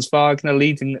 with Franz Wagner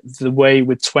leading the way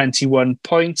with 21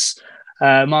 points.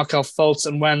 Markelle Fultz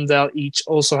and Wendell each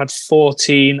also had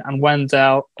 14, and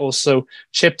Wendell also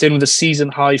chipped in with a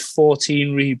season-high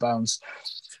 14 rebounds.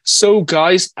 So,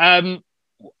 guys,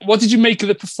 what did you make of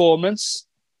the performance?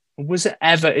 Was it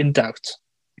ever in doubt?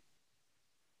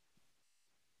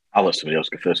 I'll let somebody else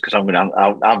go first, because I'm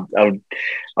about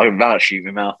to shoot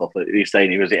my mouth off at you saying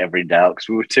he was ever in doubt, because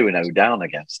we were 2-0 down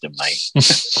against him, mate.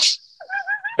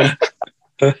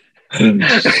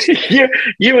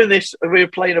 you and this, we were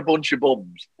playing a bunch of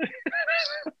bums.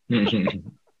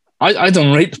 I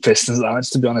don't rate the Pistons that much,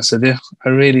 to be honest with you. I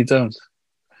really don't.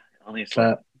 Honestly.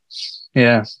 But,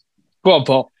 yeah. Go on,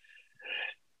 Paul.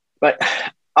 But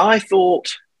I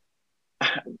thought,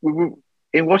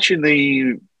 in watching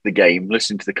the game,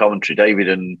 listening to the commentary, David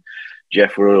and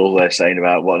Jeff were all there saying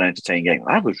about what an entertaining game.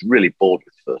 I was really bored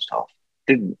with the first half.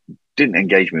 Didn't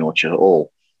engage me much at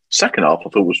all. Second half, I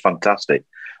thought was fantastic.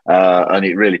 And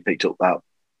it really picked up that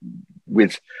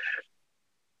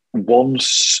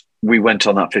once we went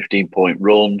on that 15-point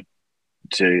run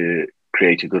to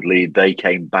create a good lead, they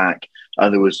came back,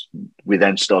 and we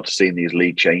then started seeing these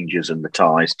lead changes and the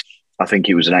ties. I think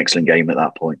it was an excellent game at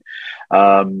that point.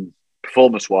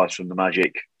 Performance-wise from the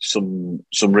Magic, some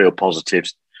real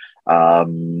positives.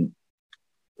 We're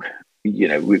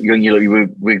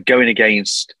going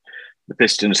against the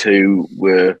Pistons, who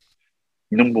were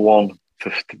number 1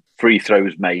 for free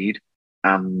throws made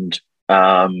and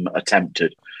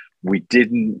attempted. We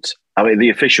didn't. I mean,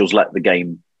 the officials let the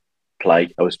game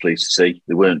play. I was pleased to see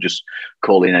they weren't just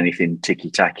calling anything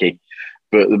ticky-tacky,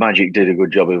 but the Magic did a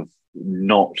good job of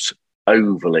not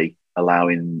overly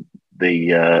allowing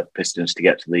the Pistons to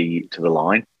get to the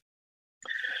line.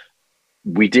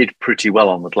 We did pretty well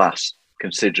on the glass,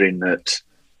 considering that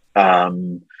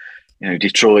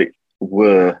Detroit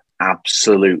were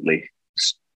absolutely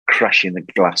crashing the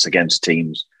glass against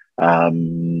teams.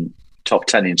 Top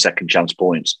 10 in second chance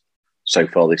points so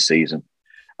far this season.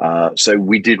 So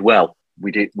we did well.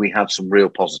 We had some real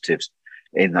positives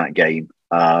in that game.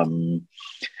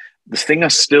 The thing I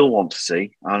still want to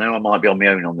see, I know I might be on my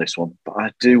own on this one, but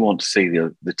I do want to see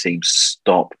the team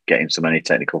stop getting so many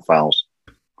technical fouls.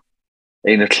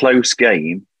 In a close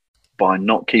game, by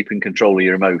not keeping control of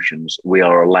your emotions, we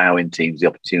are allowing teams the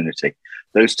opportunity.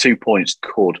 Those 2 points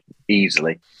could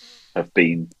easily have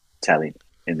been telling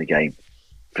in the game.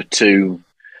 For two,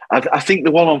 I think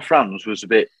the one on Franz was a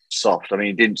bit soft. I mean,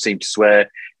 he didn't seem to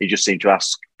swear. He just seemed to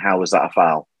ask, how was that a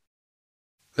foul?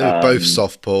 They were both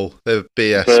soft, Paul. They were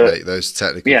BS, mate, those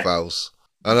technical fouls.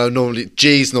 I know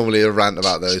G's normally a rant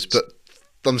about those, but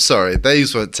I'm sorry,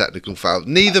 these weren't technical fouls.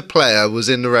 Neither player was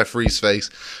in the referee's face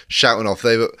shouting off.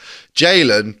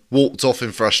 Jalen walked off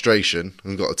in frustration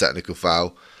and got a technical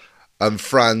foul. And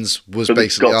Franz was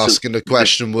basically asking the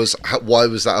question was, why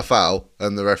was that a foul?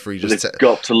 And the referee just... They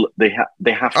have to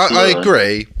learn. I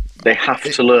agree. They have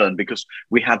to learn, because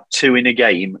we had two in a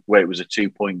game where it was a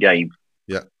 2-point game.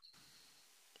 Yeah.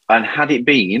 And had it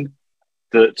been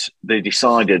that they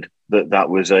decided that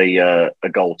was a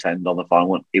goaltend on the final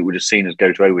one, it would have seen us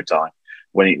go to overtime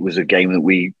when it was a game that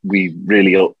we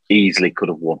really easily could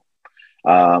have won.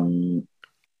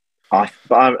 I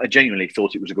genuinely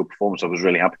thought it was a good performance. I was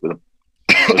really happy with them.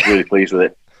 I was really pleased with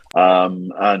it.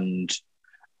 And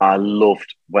I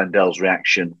loved Wendell's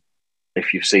reaction.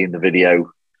 If you've seen the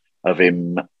video of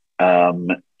him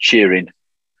cheering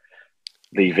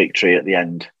the victory at the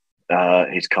end,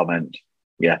 his comment,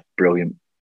 yeah, brilliant.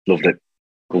 Loved it.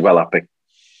 We're well happy.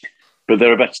 But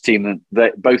they're a better team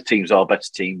both teams are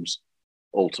better teams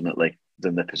ultimately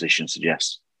than their position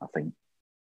suggests, I think.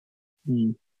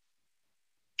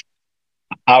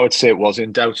 I would say it was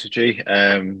in doubt, G,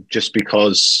 just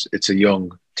because it's a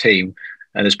young team.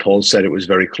 And as Paul said, it was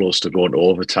very close to going to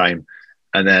overtime.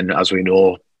 And then, as we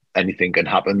know, anything can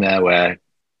happen there where,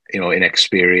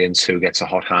 inexperience, who gets a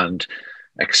hot hand,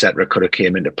 etc., could have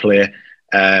came into play.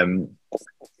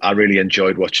 I really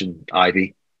enjoyed watching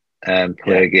Ivy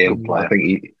play a game. I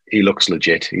think he looks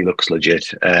legit.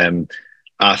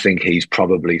 I think he's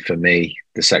probably, for me,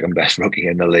 the second best rookie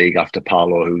in the league after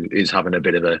Paolo, who is having a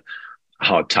bit of a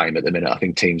hard time at the minute. I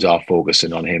think teams are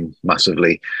focusing on him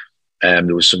massively.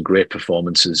 There was some great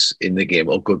performances in the game.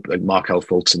 Good, like Markel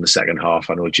Fultz in the second half.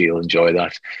 I know G will enjoy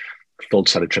that.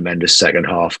 Fultz had a tremendous second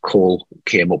half. Cole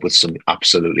came up with some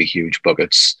absolutely huge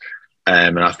buckets.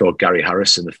 And I thought Gary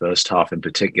Harris in the first half in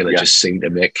particular just seemed to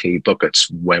make key buckets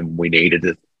when we needed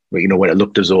it. When it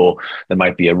looked as though there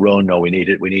might be a run or we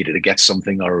needed to get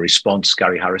something or a response,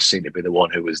 Gary Harris seemed to be the one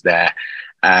who was there.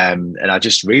 And I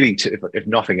just really, if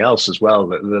nothing else as well,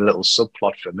 the little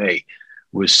subplot for me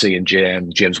was seeing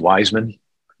James Wiseman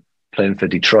playing for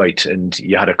Detroit, and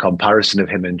you had a comparison of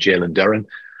him and Jalen Duren,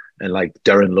 and like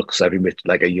Duren looks every bit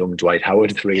like a young Dwight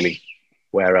Howard, really,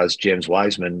 whereas James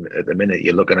Wiseman at the minute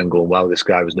you're looking and going, wow, this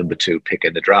guy was number 2 pick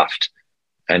in the draft,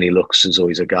 and he looks as though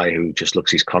he's a guy who just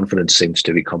looks, his confidence seems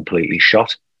to be completely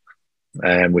shot,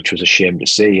 which was a shame to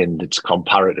see. And it's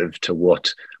comparative to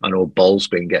what I know Ball's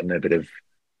been getting a bit of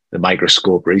the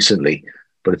microscope recently,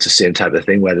 but it's the same type of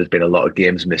thing where there's been a lot of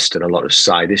games missed and a lot of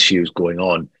side issues going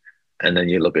on. And then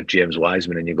you look at James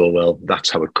Wiseman and you go, well, that's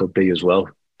how it could be as well.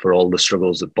 For all the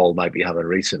struggles that Ball might be having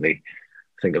recently,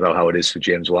 think about how it is for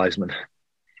James Wiseman.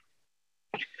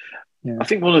 Yeah. I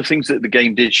think one of the things that the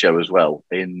game did show as well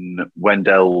in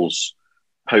Wendell's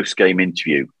post-game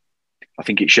interview, I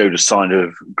think it showed a sign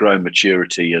of growing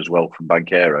maturity as well from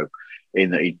Banchero,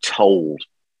 in that he told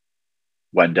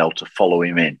Wendell to follow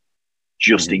him in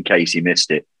just in case he missed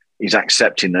it. He's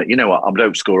accepting that, I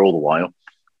don't score all the while,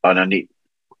 and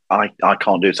I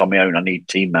can't do this on my own. I need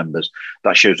team members.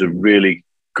 That shows a really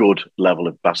good level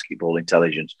of basketball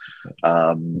intelligence.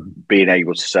 Being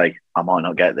able to say, I might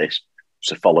not get this,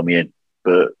 so follow me in.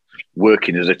 But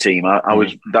working as a team, I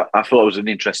thought it was an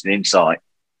interesting insight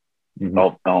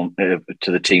to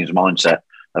the team's mindset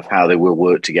of how they will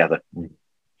work together.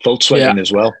 Fultz went in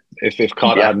as well. If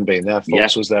Carter hadn't been there,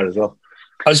 Fultz was there as well.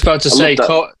 I was about to say,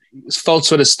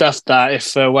 Fultz would have stuffed that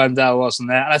if Wendell wasn't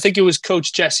there. And I think it was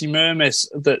Coach Jesse Mermis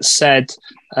that said,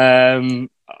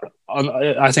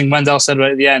 I think Wendell said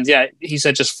right at the end, he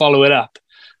said just follow it up.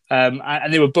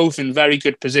 And they were both in very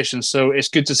good positions. So it's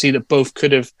good to see that both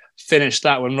could have finished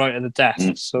that one right at the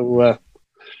death. So,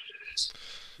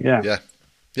 Yeah,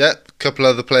 a couple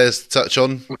other players to touch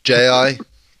on. J.I.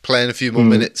 playing a few more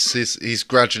minutes. He's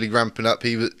gradually ramping up.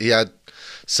 He had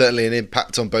certainly an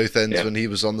impact on both ends when he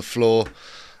was on the floor.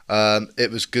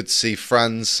 It was good to see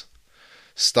Franz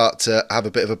start to have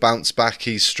a bit of a bounce back.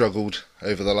 He's struggled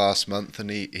over the last month, and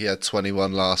he had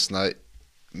 21 last night.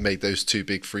 Made those 2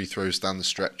 big free throws down the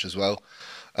stretch as well.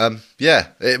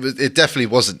 It definitely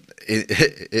wasn't.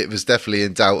 It was definitely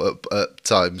in doubt at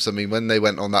times. I mean, when they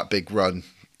went on that big run,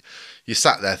 you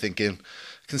sat there thinking,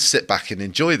 I can sit back and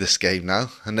enjoy this game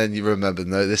now. And then you remember,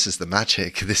 no, this is the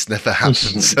Magic. This never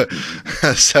happens. It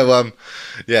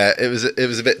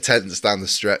was a bit tense down the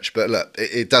stretch. But look,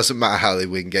 it doesn't matter how they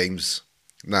win games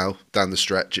now down the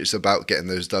stretch. It's about getting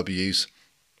those W's.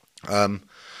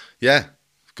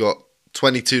 Got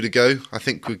 22 to go. I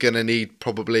think we're going to need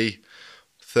probably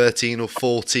 13 or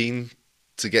 14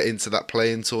 to get into that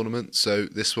play-in tournament. So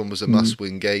this one was a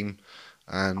must-win game,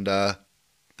 and the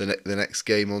next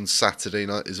game on Saturday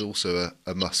night is also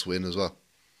a must-win as well.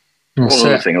 One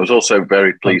other thing, I was also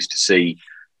very pleased to see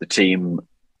the team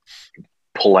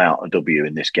pull out a W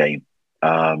in this game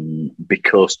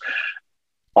because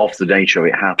of the nature of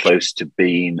it, how close to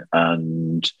being,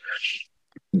 and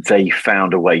they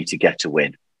found a way to get a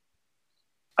win.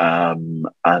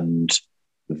 And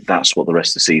that's what the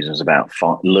rest of the season is about.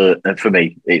 And for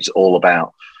me, it's all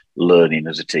about learning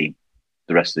as a team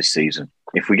the rest of this season.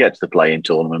 If we get to the play-in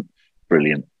tournament,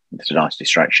 brilliant. It's a nice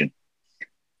distraction.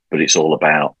 But it's all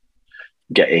about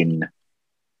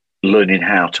learning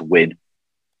how to win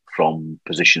from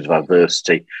positions of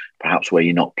adversity, perhaps where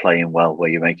you're not playing well, where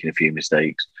you're making a few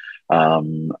mistakes,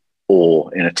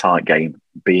 or in a tight game,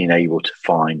 being able to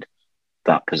find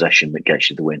that possession that gets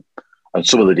you the win. And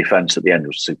some of the defence at the end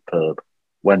was superb.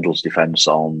 Wendell's defence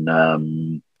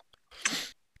on,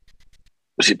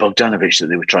 was it Bogdanovic that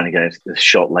they were trying to get the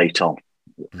shot late on?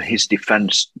 His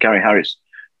defence, it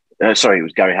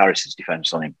was Gary Harris's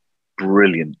defence on him.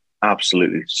 Brilliant,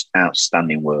 absolutely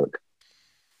outstanding work.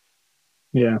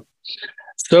 Yeah.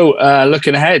 So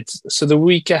looking ahead, so the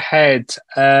week ahead,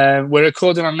 we're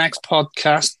recording our next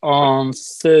podcast on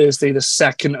Thursday, the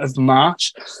 2nd of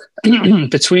March.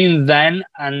 Between then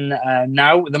and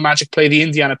now, the Magic play the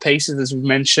Indiana Pacers, as we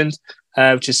mentioned,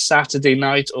 which is Saturday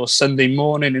night or Sunday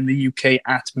morning in the UK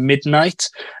at midnight.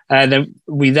 Then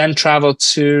we travel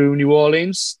to New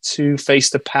Orleans to face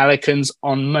the Pelicans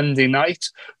on Monday night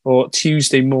or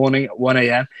Tuesday morning at 1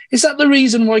 a.m. Is that the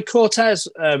reason why Cortez,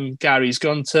 Gary's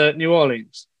gone to New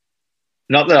Orleans?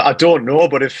 Not that I don't know,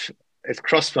 but if it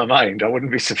crossed my mind, I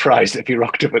wouldn't be surprised if he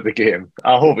rocked up at the game.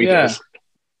 I hope he does.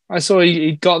 I saw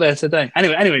he got there today.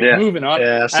 Anyway, moving on.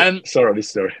 Yeah, sorry,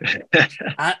 story.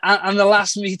 and the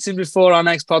last meeting before our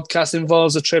next podcast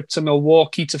involves a trip to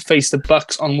Milwaukee to face the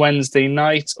Bucks on Wednesday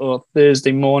night or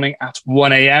Thursday morning at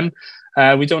 1 a.m.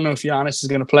 We don't know if Giannis is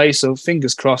going to play, so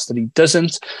fingers crossed that he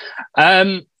doesn't.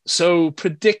 So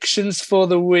predictions for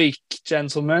the week,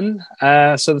 gentlemen.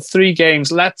 So the 3 games.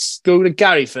 Let's go to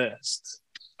Gary first.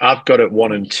 I've got it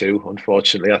 1 and 2.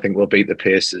 Unfortunately, I think we'll beat the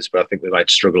Pacers, but I think we might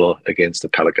struggle against the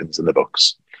Pelicans and the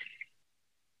Bucks.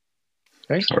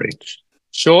 Okay. Sorry,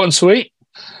 short and sweet.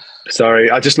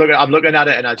 Sorry, I'm looking at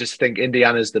it, and I just think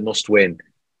Indiana's the must-win.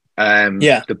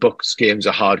 The Bucks game's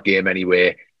a hard game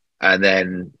anyway, and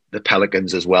then the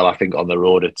Pelicans as well. I think on the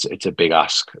road, it's a big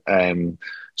ask.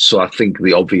 So I think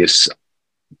the obvious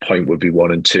point would be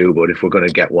 1 and 2. But if we're going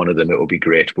to get one of them, it will be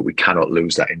great. But we cannot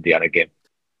lose that Indiana game.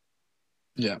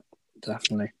 Yeah,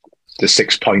 definitely. The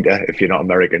 6-pointer, if you're not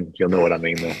American, you'll know what I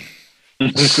mean though.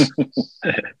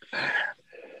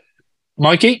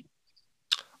 Mikey?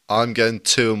 I'm going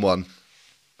 2 and 1.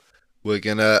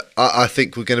 I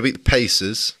think we're gonna beat the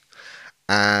Pacers,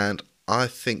 and I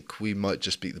think we might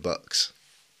just beat the Bucks.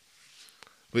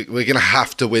 We're gonna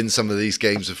have to win some of these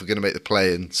games if we're gonna make the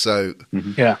play-in. So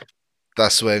yeah.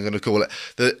 That's the way I'm going to call it.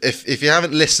 If you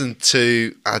haven't listened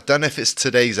to, I don't know if it's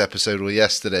today's episode or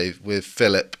yesterday with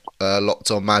Philip,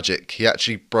 Locked on Magic, he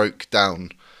actually broke down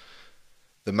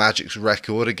the Magic's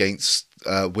record against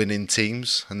winning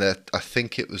teams, and I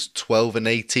think it was 12 and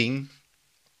 18.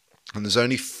 And there's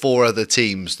only 4 other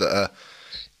teams that are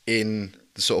in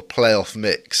the sort of playoff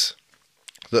mix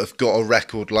that have got a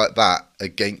record like that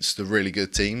against the really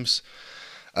good teams.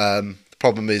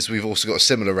 Problem is we've also got a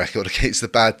similar record against the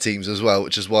bad teams as well,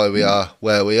 which is why we are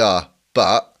where we are.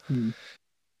 But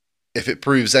if it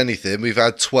proves anything, we've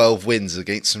had 12 wins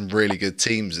against some really good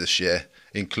teams this year,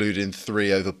 including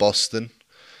 3 over Boston.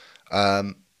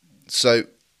 So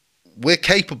we're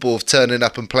capable of turning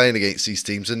up and playing against these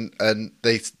teams, and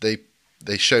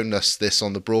they shown us this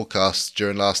on the broadcast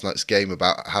during last night's game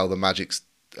about how the Magic's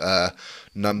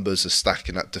numbers are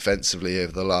stacking up defensively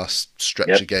over the last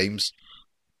stretch of games.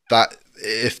 That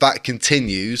if that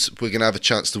continues, we're going to have a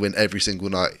chance to win every single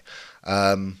night.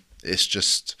 It's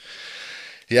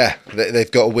yeah,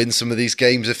 they've got to win some of these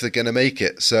games if they're going to make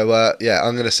it. So,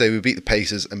 I'm going to say we beat the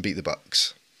Pacers and beat the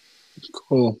Bucks.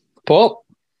 Cool. Paul?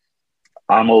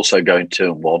 I'm also going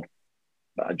 2-1.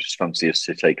 I just fancy us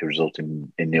to take a result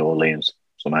in New Orleans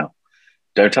somehow.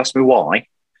 Don't ask me why,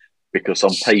 because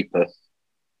on paper,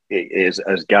 it is,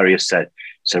 as Gary has said,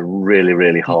 it's a really,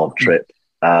 really hard trip.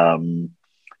 I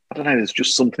don't know, there's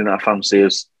just something that I fancy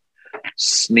us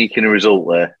sneaking a result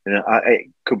there. It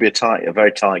could be a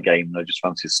very tight game, and I just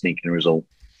fancy sneaking a result.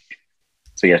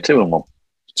 So yeah, 2-1.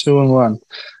 2-1.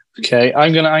 Okay,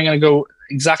 I'm gonna go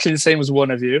exactly the same as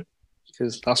one of you,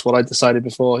 because that's what I decided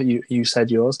before you said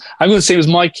yours. I'm going to say it was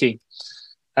Mikey.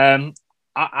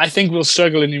 I think we'll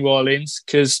struggle in New Orleans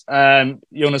because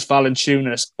Jonas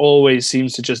Valanciunas always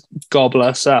seems to just gobble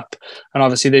us up. And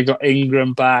obviously they've got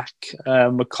Ingram back,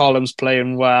 McCollum's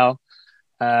playing well,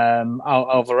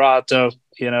 Alvarado,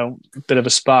 a bit of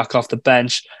a spark off the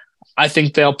bench. I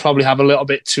think they'll probably have a little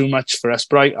bit too much for us,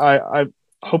 but I'm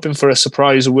hoping for a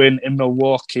surprise win in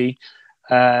Milwaukee.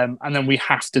 And then we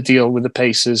have to deal with the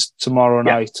Pacers tomorrow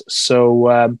night.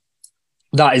 So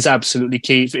that is absolutely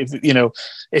key.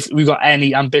 If we've got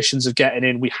any ambitions of getting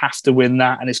in, we have to win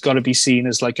that, and it's got to be seen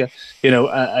as like a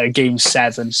Game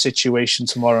 7 situation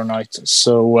tomorrow night.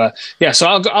 So so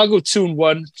I'll go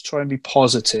 2-1 to try and be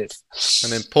positive.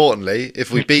 And importantly,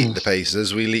 if we beat the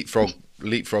Pacers, we leapfrog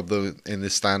them in the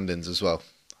standings as well.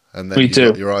 And then you've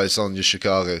got your eyes on your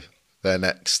Chicago. They're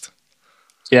next.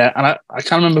 Yeah, and I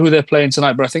can't remember who they're playing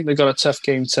tonight, but I think they've got a tough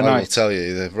game tonight. I will tell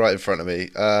you, they're right in front of me.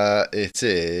 It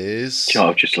is... I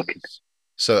was just looking.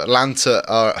 So Atlanta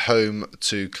are at home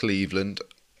to Cleveland.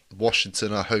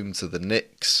 Washington are home to the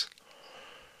Knicks.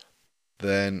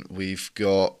 Then we've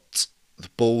got the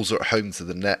Bulls are at home to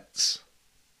the Nets.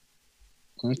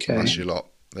 Okay. That's your lot.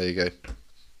 There you go.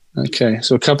 Okay,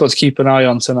 so a couple to keep an eye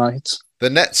on tonight. The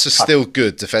Nets are still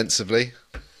good defensively.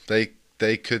 They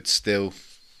could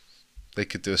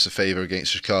do us a favour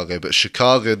against Chicago, but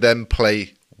Chicago then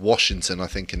play Washington, I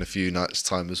think, in a few nights'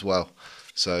 time as well.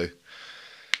 So,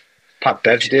 Pat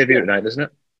Bev's debut tonight, isn't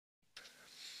it?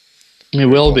 It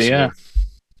will be, yeah.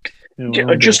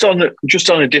 Just on a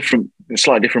slightly different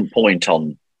point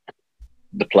on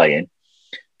the play-in.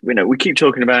 We keep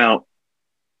talking about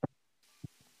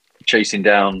chasing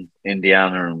down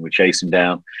Indiana and we're chasing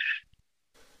down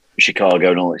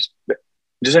Chicago and all this. But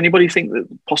does anybody think that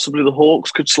possibly the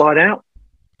Hawks could slide out?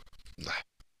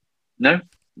 No?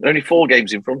 They're only 4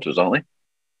 games in front of us, aren't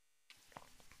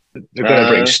they? They're going to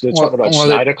bring... They're talking about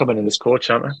Snyder coming in as coach,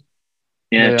 aren't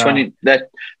they? Yeah, 20.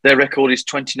 Their record is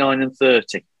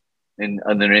 29-30,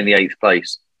 and they're in the 8th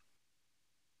place.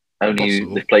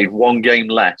 They've played 1 game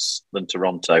less than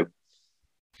Toronto,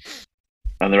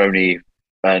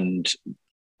 and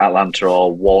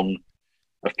Atlanta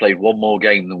have played 1 more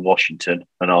game than Washington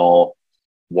and are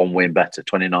 1 win better,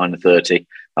 29-30,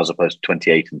 as opposed to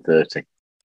 28-30.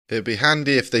 It'd be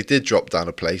handy if they did drop down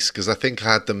a place, because I think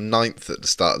I had them 9th at the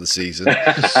start of the season.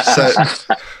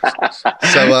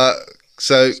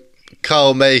 So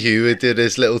Carl Mayhew did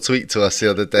his little tweet to us the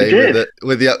other day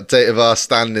with the update of our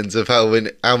standings of how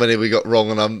many we got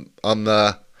wrong, and I'm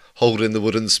holding the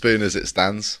wooden spoon as it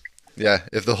stands. Yeah,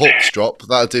 if the Hawks drop,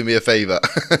 that'll do me a favour.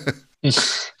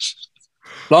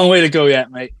 Long way to go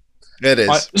yet, mate. It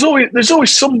is. There's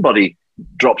always somebody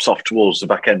drops off towards the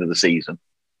back end of the season.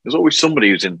 There's always somebody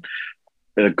who's in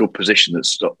a good position that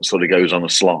sort of goes on a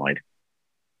slide.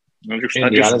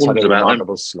 Indiana's had a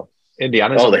remarkable slide.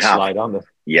 Indiana's on a slide, aren't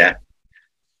they?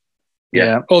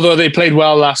 Yeah. Although they played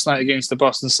well last night against the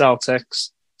Boston Celtics,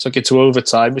 took it to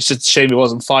overtime. It's just a shame it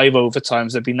wasn't 5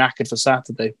 overtimes. They'd be knackered for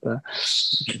Saturday. But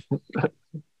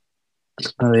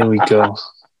there we go.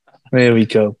 There we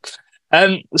go.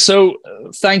 So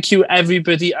thank you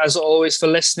everybody as always for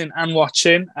listening and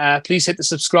watching. Please hit the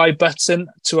subscribe button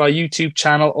to our YouTube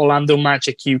channel, Orlando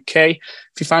Magic UK.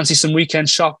 If you fancy some weekend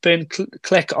shopping,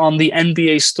 click on the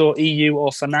NBA Store EU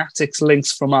or Fanatics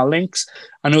links from our links.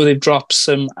 I know they've dropped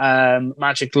some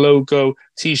Magic logo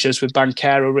t-shirts with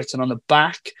Banchero written on the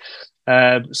back.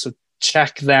 So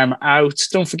check them out.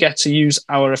 Don't forget to use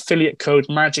our affiliate code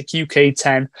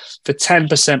MAGICUK10 for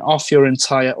 10% off your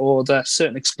entire order.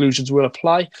 Certain exclusions will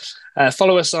apply.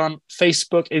 Follow us on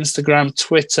Facebook, Instagram,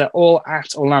 Twitter, all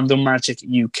at Orlando Magic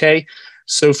UK.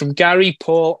 So from Gary,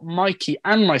 Paul, Mikey,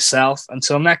 and myself,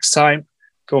 until next time,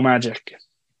 go Magic.